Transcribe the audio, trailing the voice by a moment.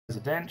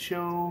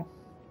residential,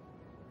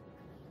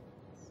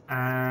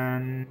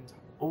 and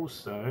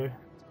also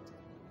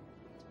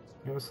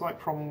we have a slight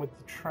problem with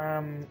the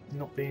tram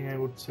not being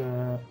able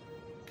to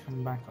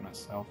come back on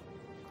itself.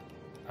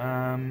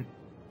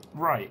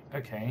 Right,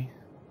 okay.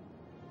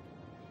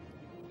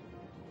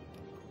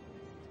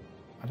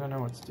 I don't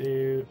know what to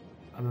do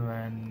other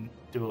than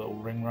do a little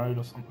ring road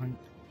or something.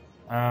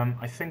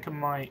 I think I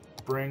might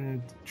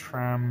bring the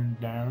tram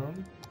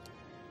down.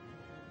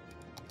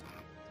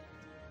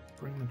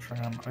 Bring the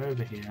tram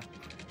over here.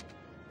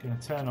 Gonna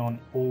turn on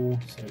all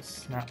so it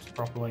snaps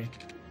properly.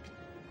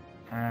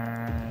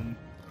 And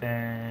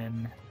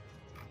then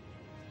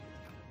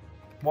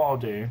what I'll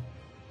do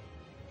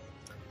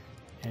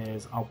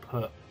is I'll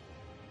put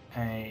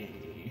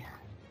a...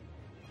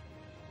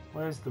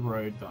 Where's the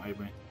road that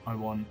I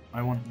want?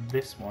 I want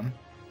this one.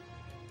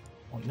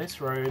 I want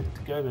this road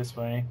to go this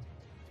way.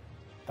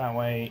 That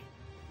way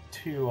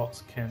 2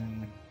 lots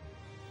can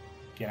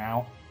get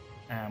out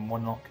and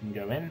 1 lot can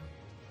go in.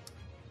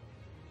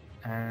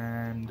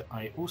 And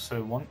I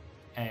also want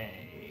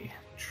a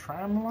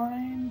tram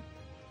line.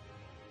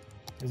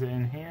 Is it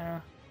in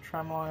here?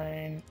 Tram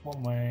line,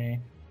 1 way.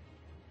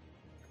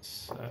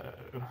 So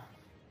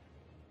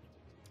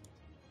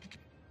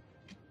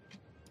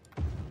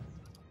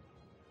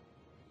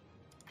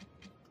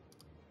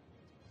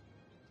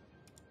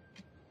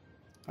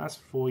that's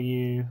for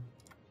you.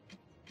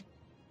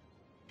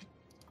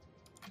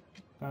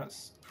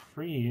 That's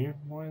for you.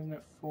 Why isn't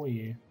it for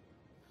you?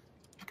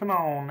 Come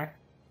on.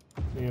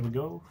 There we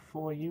go.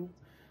 For you.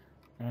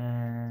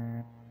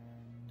 And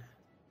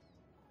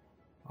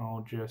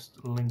I'll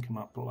just link them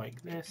up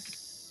like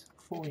this.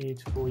 For you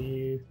to for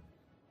you.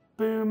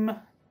 Boom.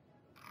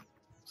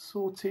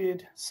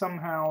 Sorted.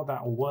 Somehow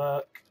that'll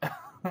work.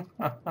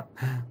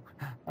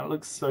 That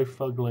looks so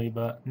fugly,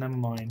 but never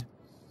mind.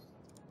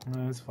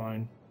 No, it's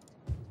fine.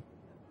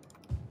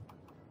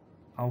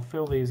 I'll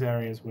fill these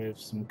areas with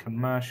some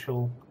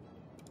commercial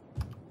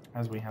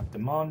as we have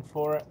demand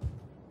for it.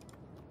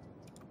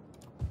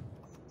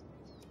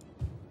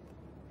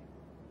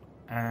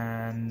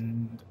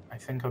 And I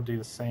think I'll do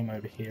the same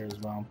over here as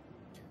well,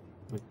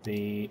 with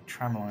the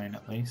tram line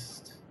at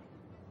least.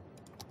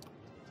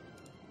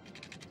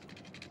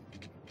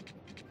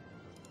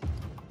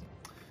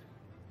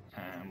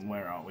 And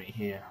where are we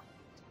here?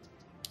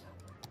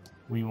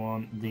 We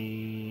want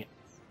the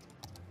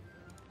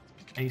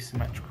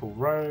asymmetrical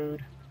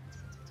road,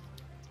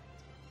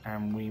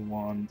 and we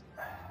want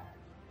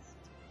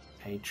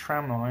a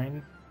tram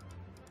line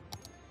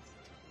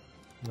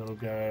that'll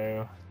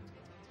go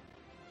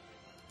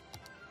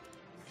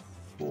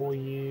for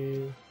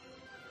you.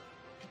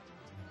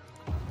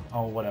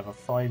 Oh, whatever,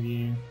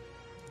 5U.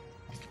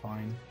 That's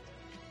fine.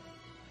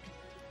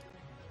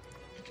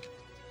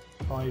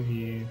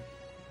 5U,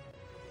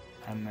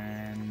 and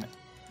then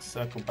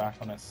circle back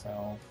on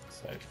itself.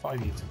 So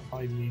 5U to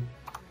 5U.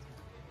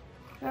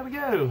 There we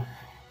go.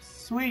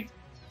 Sweet.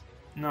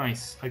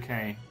 Nice.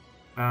 Okay.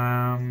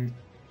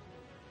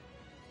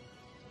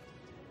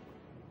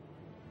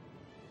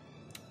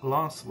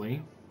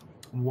 Lastly,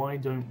 why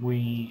don't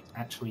we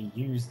actually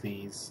use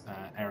these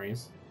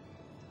areas?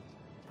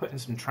 Put in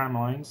some tram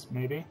lines,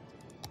 maybe.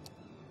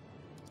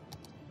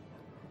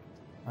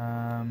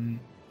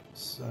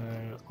 So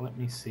let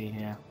me see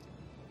here.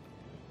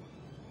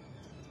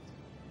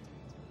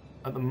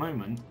 At the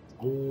moment,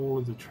 all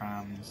of the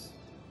trams.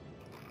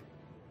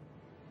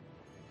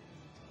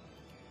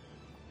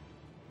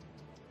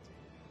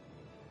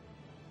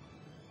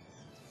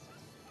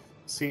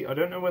 See, I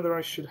don't know whether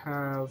I should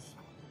have...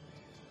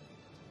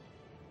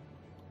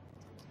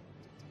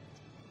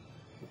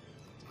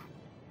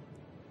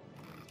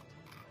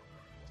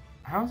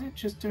 How's it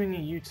just doing a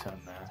U-turn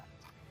there?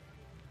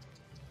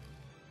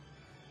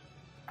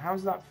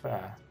 How's that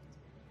fair?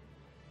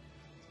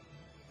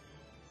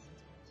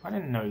 I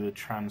didn't know the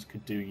trams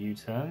could do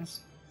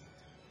U-turns.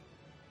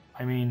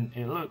 I mean,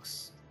 it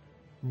looks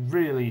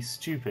really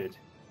stupid.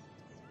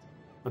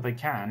 But they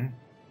can,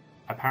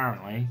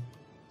 apparently.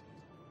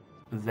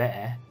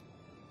 There.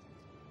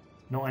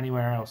 Not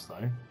anywhere else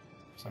though,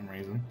 for some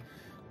reason.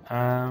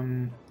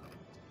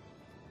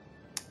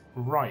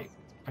 Right,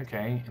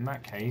 okay, in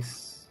that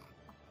case,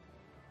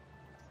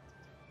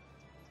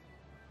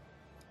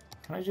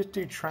 can I just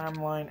do tram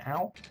line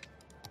out?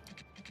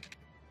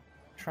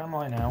 Tram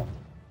line out.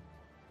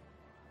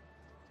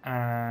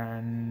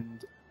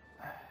 And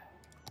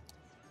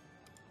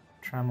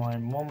tram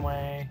line 1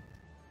 way.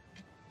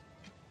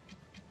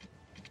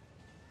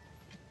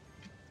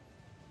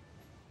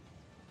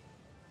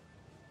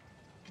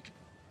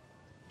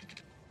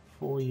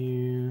 For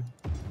you.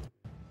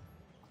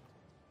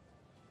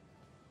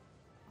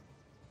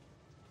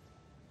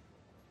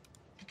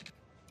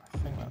 I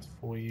think that's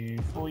for you.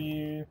 For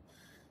you.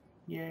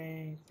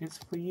 Yay, it's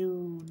for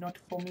you, not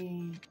for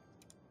me.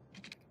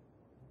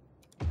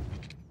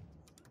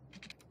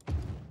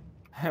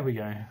 There we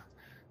go.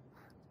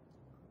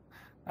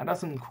 That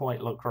doesn't quite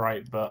look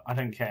right, but I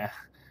don't care.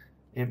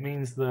 It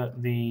means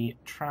that the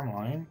tram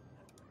line,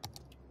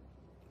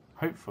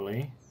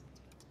 hopefully,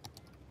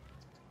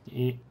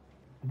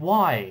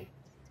 Why?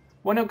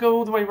 Why not go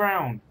all the way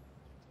round?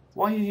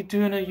 Why are you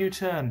doing a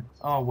U-turn?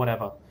 Oh,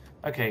 whatever.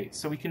 Okay,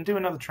 so we can do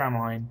another tram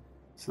line.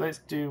 So let's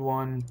do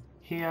one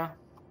here.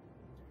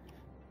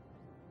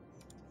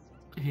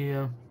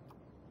 Here.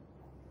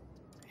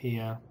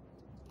 Here.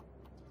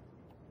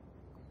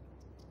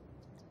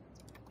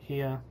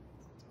 Here.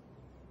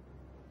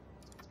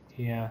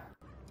 Here.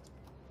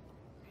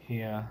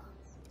 Here.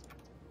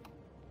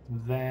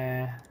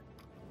 There.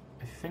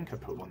 I think I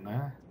put one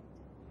there.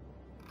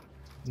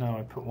 No,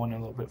 I put one a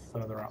little bit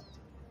further up.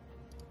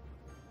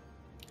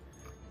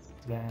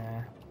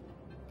 There.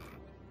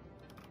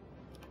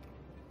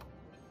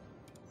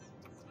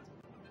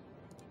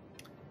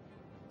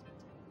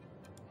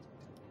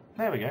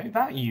 There we go.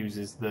 That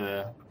uses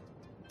the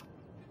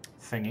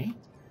thingy.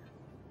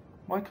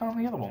 Why can't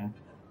the other one?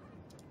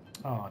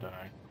 Oh, I don't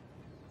know.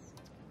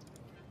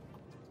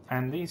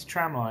 And these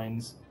tram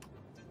lines,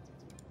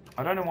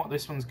 I don't know what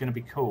this one's going to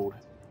be called,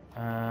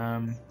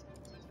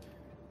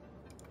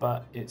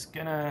 but it's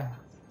going to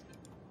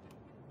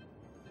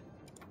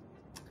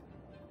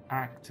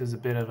act as a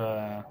bit of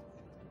a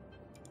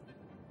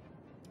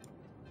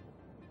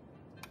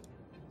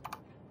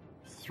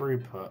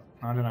throughput.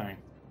 I don't know.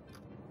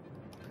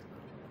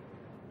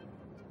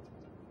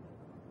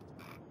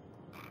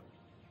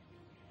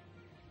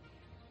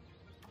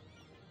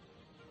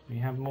 We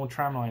have more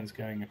tram lines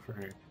going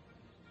through.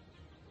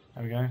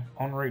 There we go.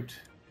 En route.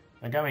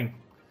 They're going.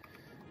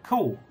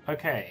 Cool.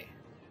 Okay.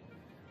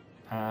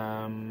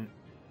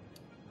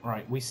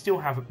 Right. We still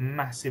have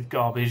massive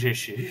garbage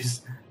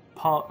issues,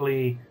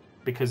 partly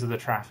because of the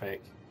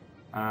traffic.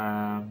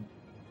 How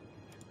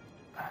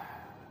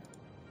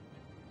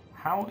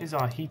is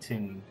our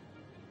heating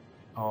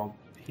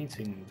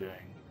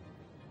doing?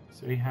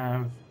 So we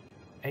have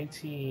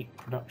 80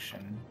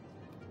 production,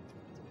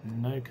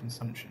 no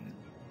consumption.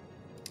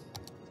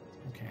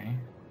 Okay.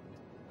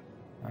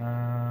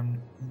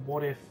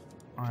 What if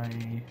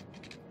I...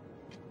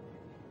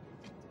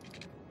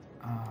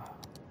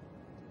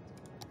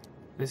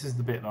 this is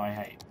the bit that I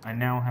hate. I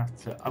now have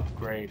to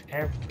upgrade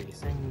every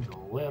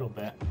single little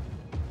bit.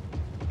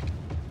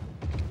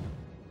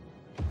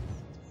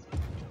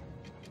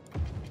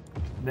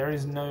 There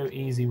is no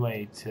easy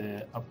way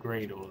to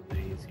upgrade all of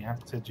these. You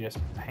have to just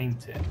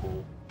paint it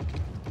all.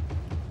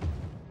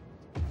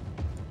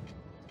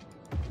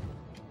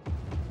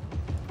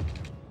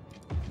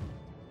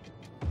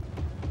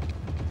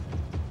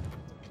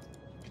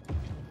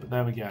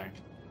 There we go.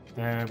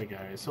 There we go.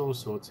 It's all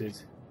sorted.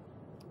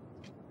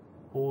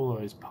 All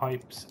those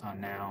pipes are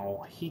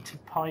now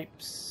heated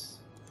pipes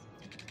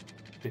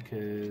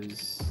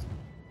because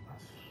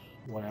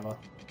whatever.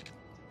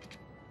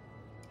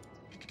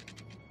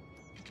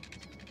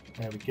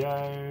 There we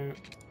go.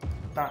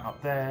 That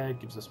up there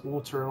gives us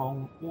water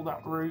along all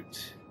that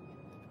route.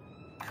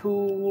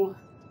 Cool.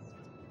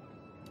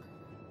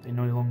 They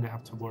no longer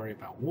have to worry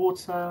about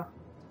water.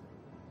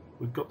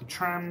 We've got the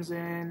trams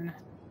in.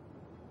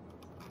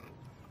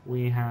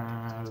 We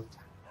have,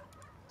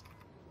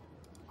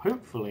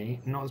 hopefully,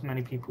 not as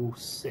many people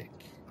sick.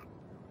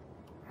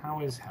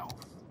 How is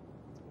health?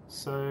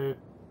 So,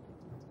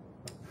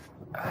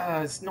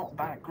 it's not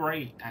that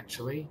great,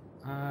 actually.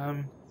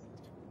 I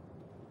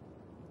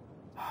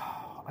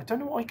don't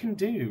know what I can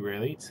do,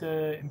 really,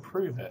 to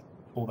improve it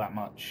all that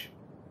much.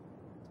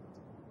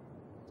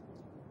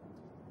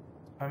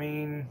 I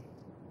mean...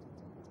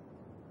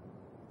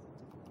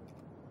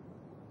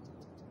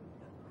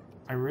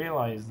 I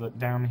realise that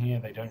down here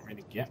they don't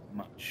really get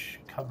much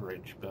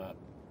coverage, but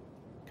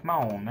come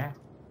on now.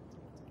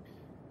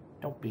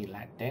 Don't be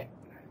like that.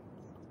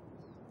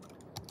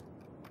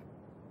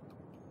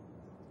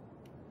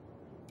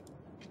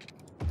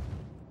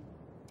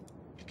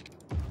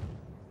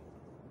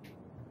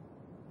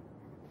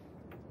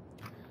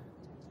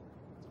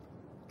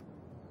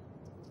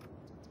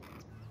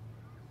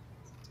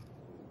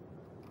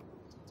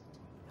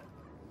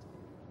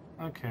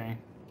 Okay.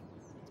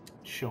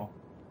 Sure.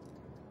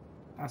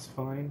 That's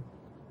fine.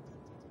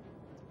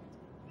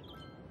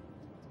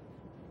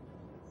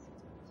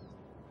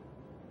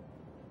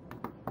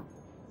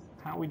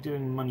 How are we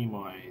doing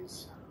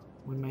money-wise?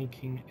 We're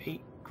making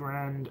 8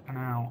 grand an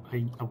hour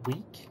a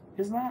week?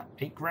 Is that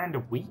 8 grand a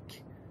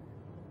week?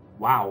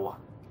 Wow.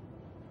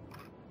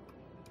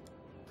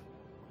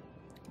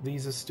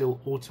 These are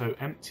still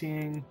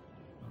auto-emptying.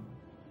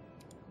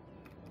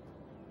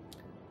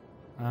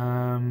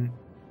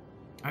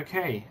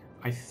 Okay.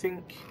 I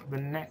think the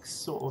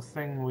next sort of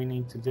thing we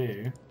need to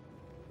do...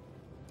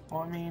 Well,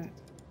 I mean,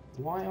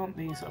 why aren't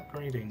these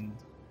upgrading?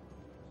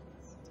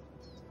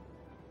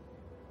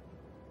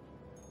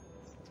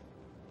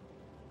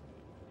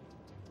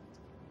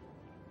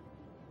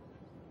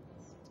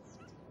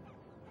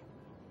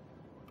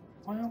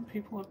 Why aren't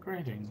people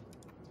upgrading?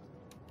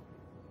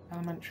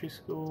 Elementary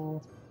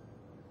school...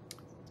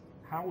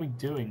 How are we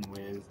doing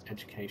with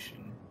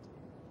education?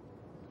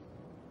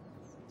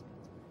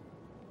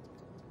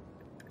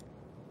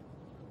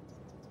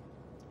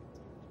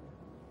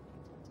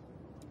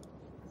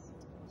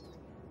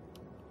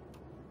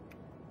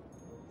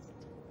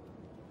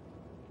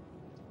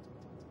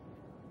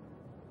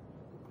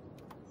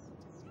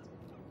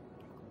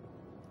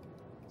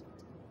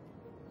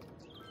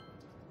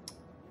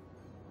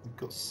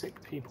 got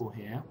sick people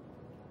here.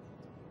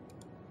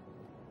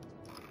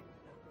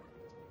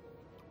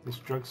 This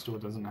drugstore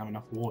doesn't have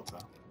enough water.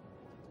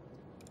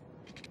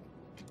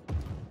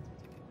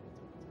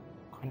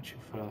 Quench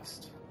your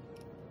thirst.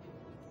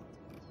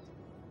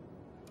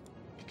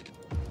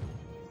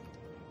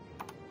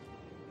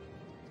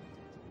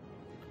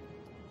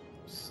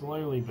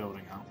 Slowly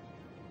building up.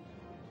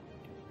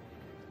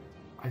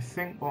 I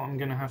think what I'm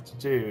going to have to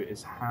do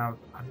is have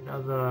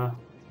another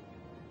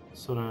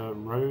sort of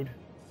road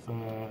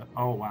for...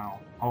 Oh wow,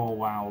 oh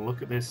wow,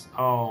 look at this,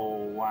 oh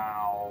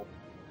wow.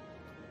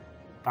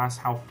 That's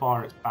how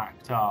far it's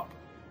backed up.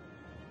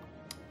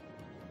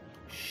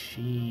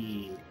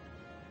 Shit.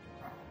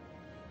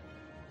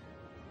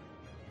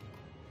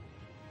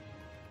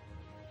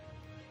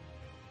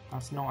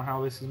 That's not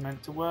how this is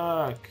meant to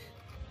work.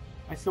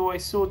 I thought I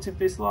sorted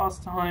this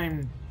last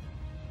time.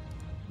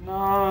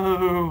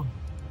 No.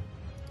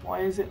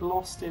 Why has it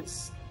lost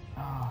its...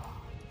 Oh.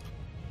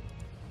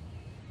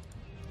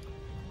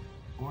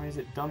 Why has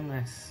it done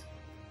this?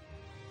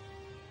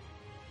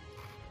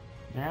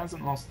 It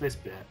hasn't lost this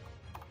bit.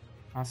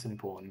 That's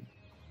important.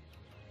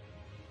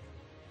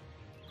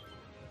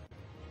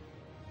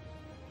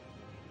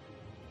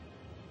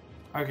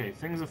 Okay,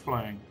 things are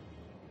flowing.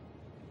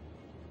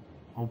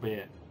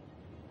 Albeit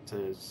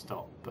to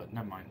stop, but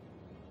never mind.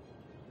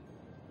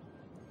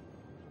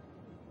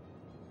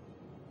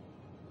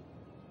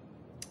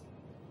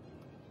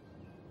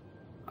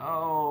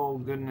 Oh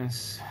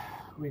goodness,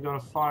 we got a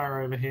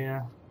fire over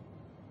here.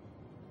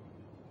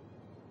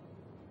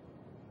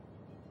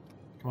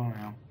 Come on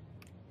now.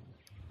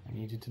 I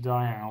need it to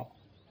die out.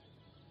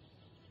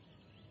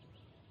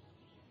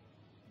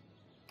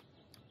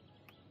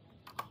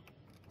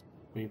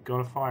 We've got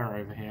a fire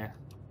over here.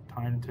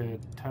 Time to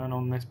turn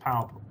on this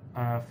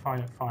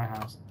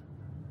firehouse.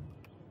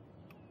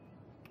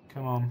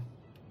 Come on.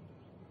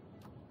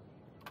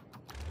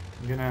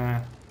 I'm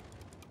gonna...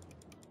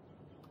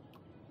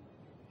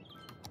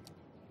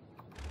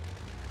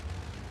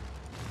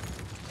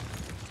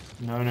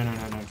 No.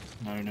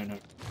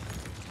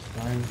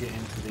 Don't get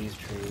into these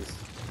trees.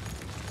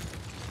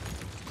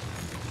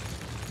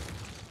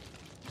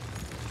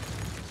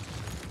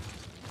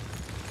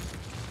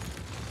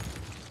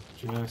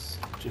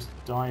 Just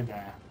die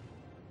there.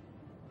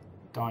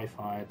 Die,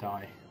 fire,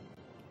 die.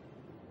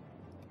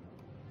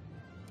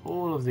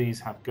 All of these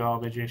have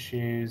garbage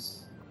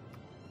issues.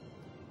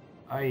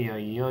 Ay,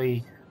 ay,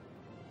 ay.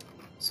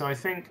 So I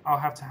think I'll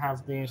have to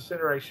have the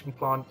incineration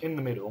plant in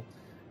the middle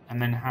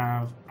and then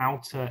have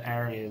outer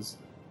areas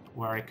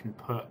where I can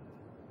put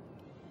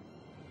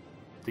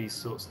these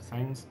sorts of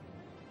things.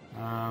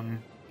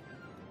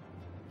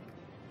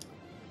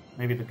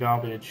 Maybe the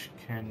garbage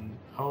can...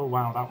 Oh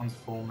wow, that one's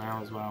full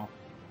now as well.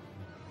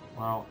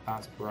 Well,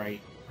 that's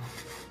great.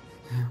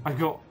 I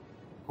got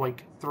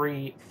like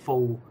 3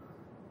 full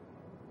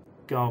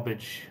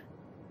garbage.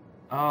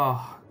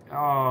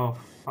 Oh,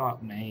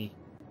 fuck me.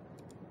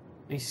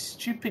 These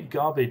stupid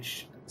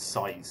garbage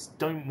sites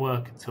don't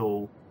work at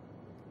all.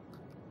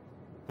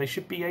 They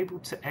should be able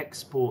to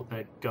export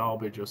their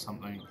garbage or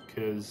something,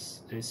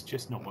 because it's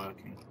just not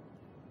working.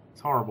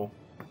 It's horrible.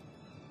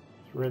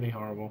 It's really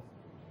horrible.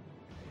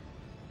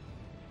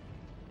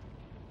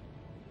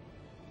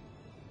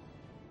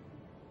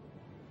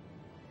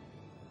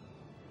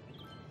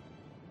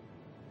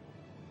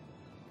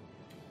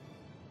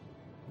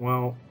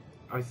 Well,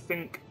 I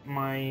think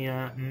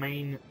my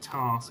main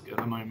task at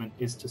the moment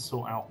is to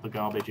sort out the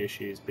garbage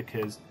issues,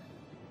 because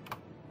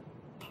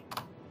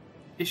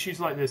issues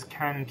like this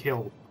can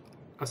kill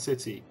a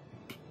city.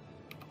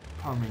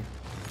 Pardon me.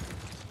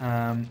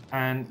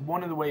 And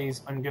one of the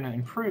ways I'm going to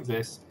improve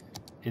this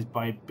is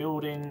by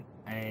building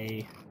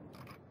a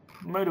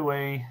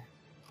motorway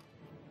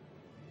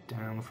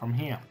down from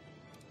here.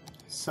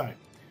 So,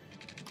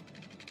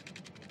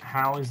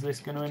 how is this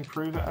going to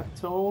improve it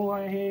at all,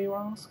 I hear you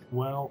ask?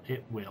 Well,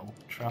 it will,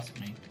 trust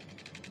me.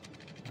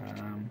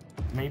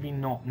 Maybe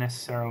not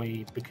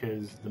necessarily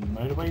because the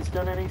motorway's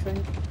done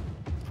anything,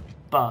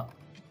 but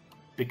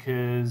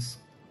because,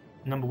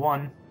 number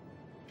one,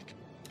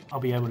 I'll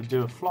be able to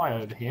do a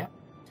flyover here,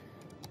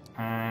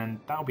 and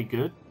that'll be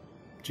good,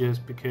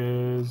 just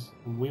because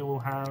we will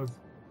have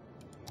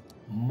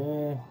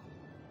more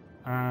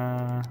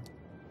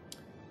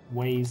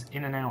ways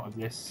in and out of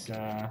this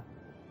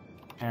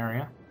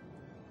area.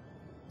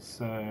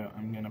 So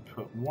I'm going to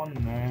put one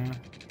there,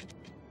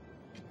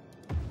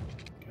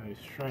 go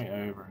straight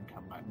over and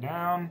come back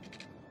down.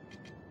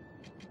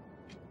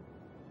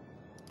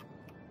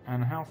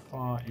 And how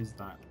far is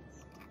that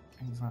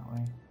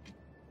exactly?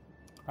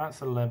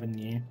 That's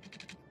 11U.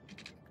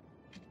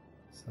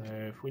 So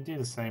if we do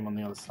the same on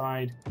the other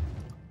side,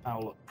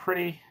 that'll look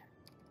pretty.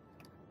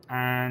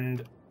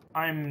 And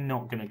I'm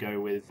not going to go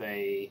with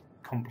a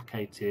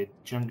complicated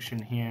junction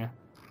here.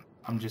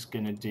 I'm just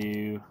going to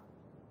do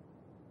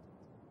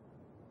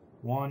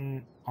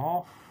one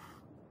off